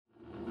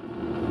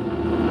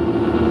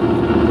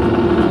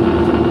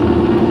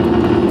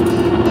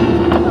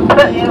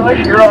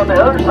wish you were on the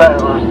other side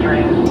of those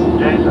trees,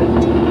 Jason.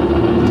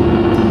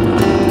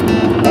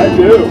 I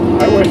do.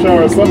 I wish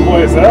I was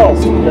someplace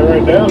else and get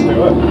right down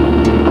to it.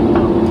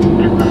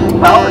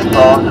 Power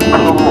saw just put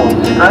a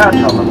little scratch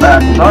on the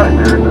back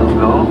side there, no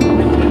go.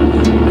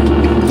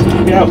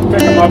 Yeah, pick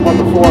them up on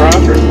the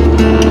 400.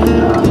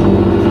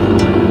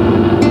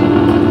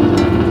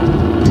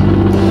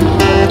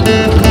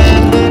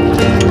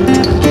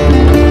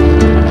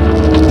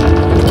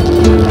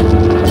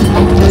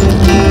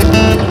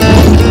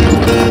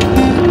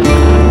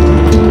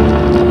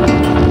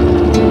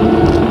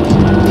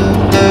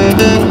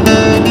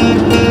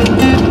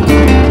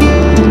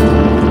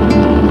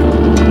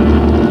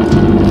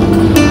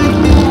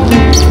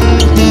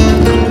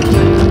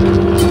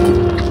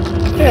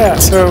 Yeah,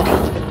 so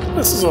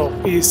this is a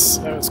little piece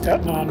I was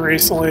cutting on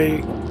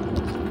recently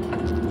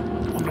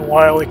on the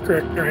Wiley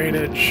Creek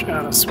drainage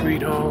out of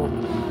Sweet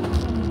Home.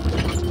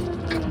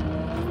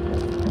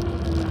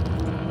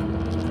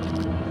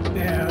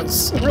 Yeah,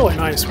 it's a really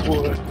nice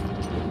wood.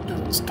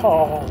 It was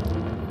tall,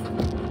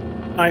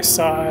 nice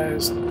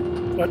size,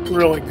 but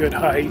really good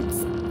height.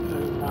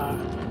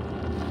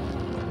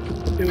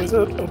 And it was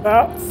at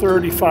about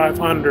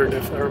 3,500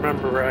 if I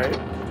remember right.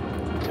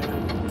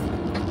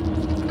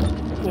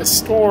 The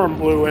storm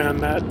blew in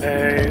that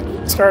day.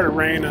 It started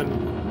raining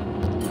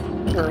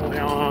early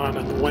on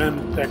and the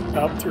wind picked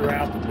up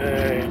throughout the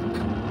day.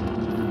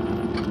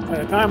 By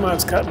the time I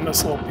was cutting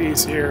this little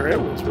piece here,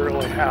 it was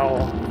really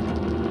howling.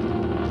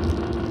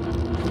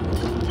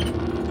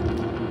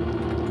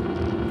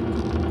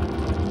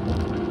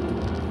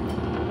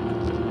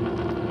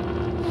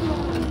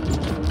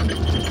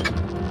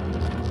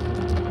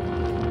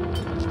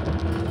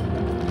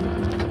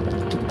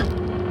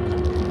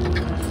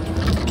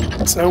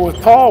 So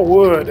with tall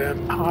wood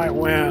and high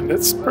wind,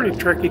 it's a pretty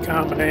tricky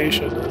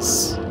combination,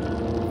 as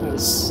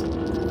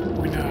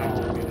we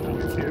know. You know,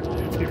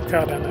 if you've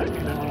cut in it, you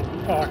know what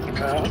I'm talking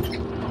about.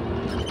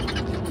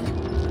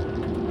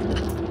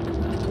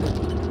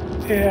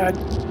 Yeah,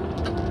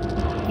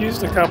 I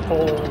used a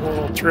couple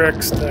little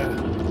tricks to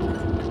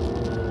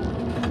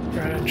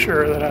try to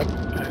ensure that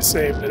I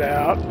saved it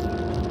out,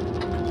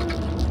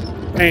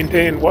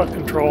 maintained what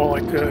control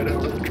I could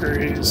over the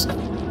trees.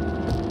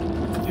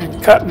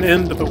 And cutting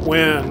into the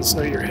wind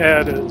so your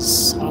head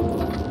is on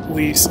the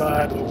lee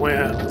side of the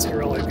wind is a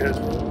really good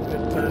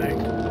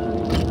thing.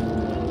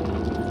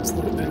 So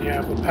then you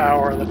have the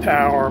power of the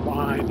tower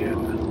behind you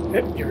to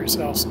give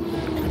yourself some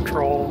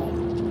control.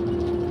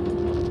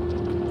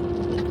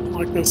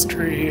 Like this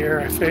tree here,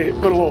 I put a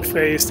little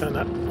face in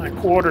it. I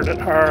quartered it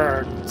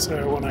hard,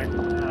 so when I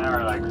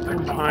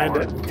come behind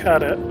it and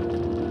cut it,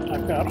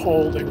 I've got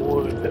holding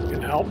wood that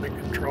can help me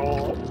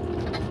control it.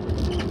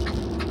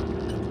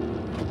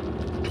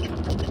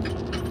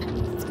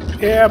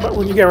 Yeah, but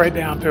when you get right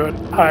down to it,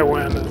 high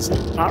wind is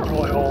not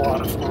really a whole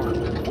lot of fun.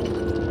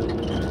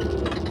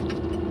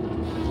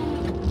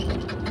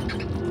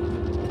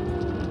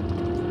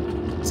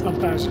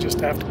 Sometimes you just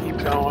have to keep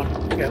going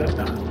to get it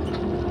done.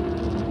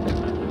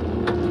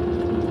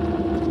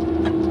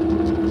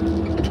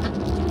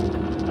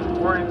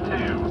 Four and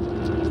two.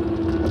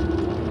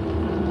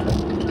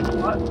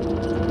 What?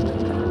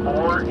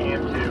 4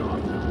 and 2.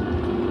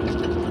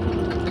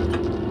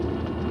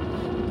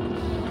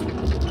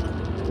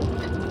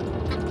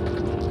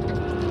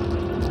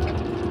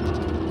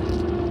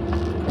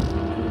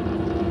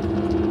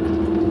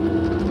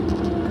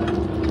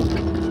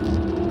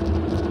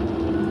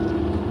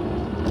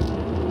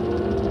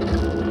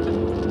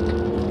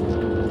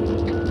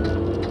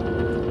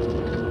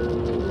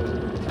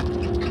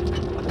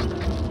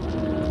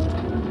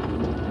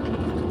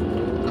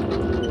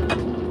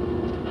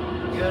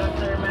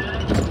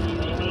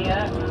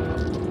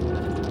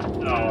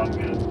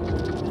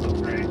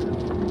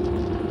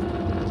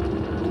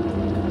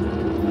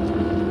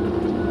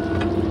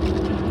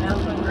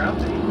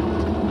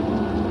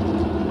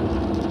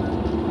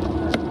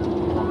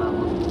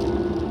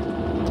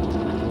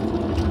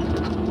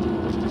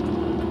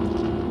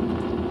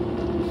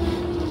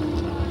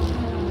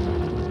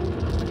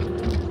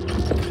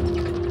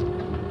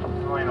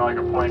 Like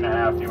a point and a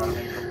half. You want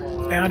to make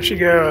a down she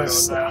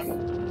goes. Yeah,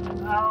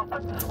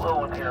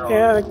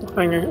 I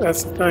think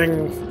that's the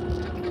thing.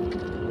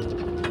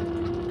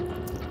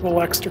 A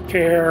little extra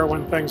care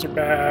when things are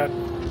bad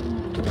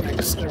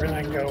makes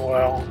everything go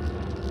well.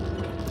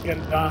 Get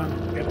it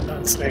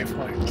done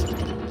safely.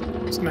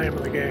 It's the name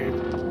of the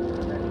game.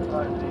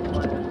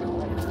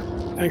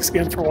 Thanks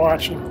again for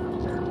watching.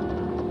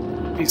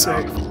 Be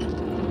safe.